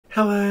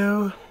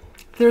Hello.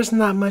 There's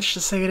not much to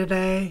say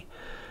today.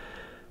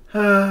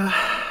 It's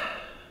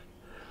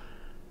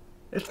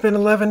been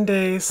 11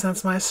 days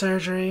since my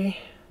surgery,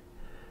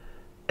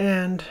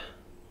 and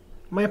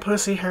my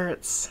pussy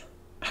hurts.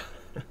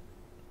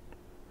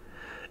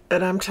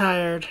 And I'm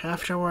tired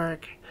after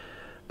work.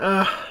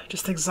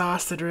 Just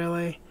exhausted,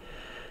 really.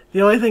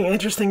 The only thing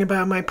interesting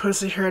about my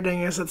pussy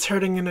hurting is it's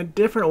hurting in a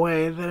different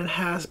way than it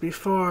has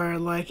before,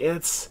 like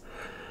it's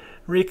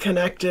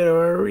reconnected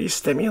or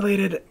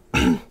re-stimulated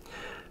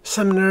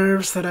some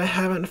nerves that I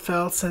haven't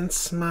felt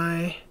since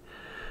my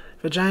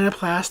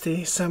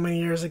vaginoplasty so many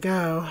years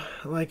ago.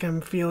 Like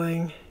I'm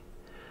feeling,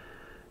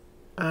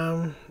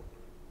 some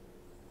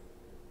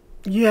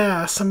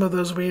of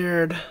those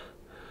weird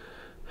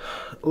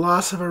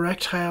loss of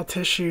erectile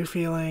tissue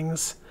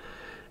feelings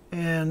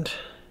and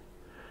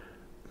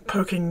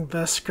poking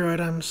the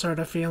scrotum sort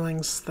of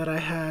feelings that I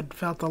had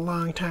felt a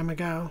long time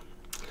ago.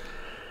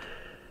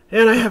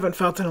 And I haven't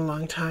felt in a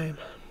long time.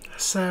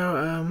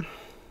 So,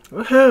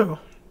 woohoo!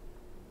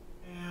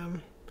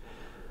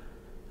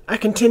 I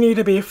continue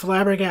to be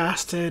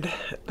flabbergasted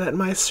that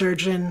my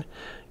surgeon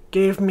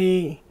gave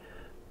me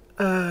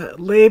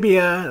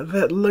labia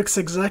that looks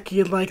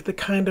exactly like the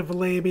kind of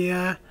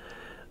labia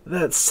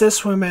that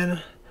cis women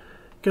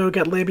go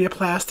get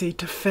labiaplasty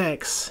to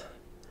fix.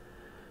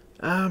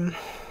 It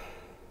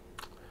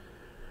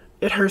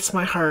hurts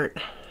my heart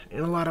in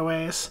a lot of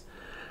ways,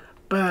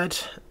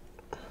 but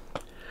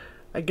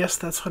I guess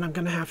that's what I'm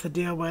gonna have to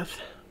deal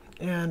with.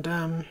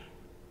 And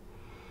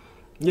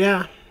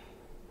yeah,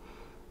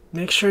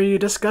 make sure you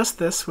discuss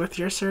this with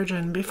your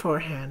surgeon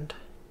beforehand,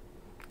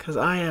 because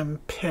I am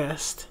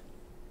pissed.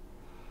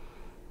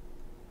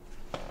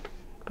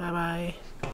 Bye bye.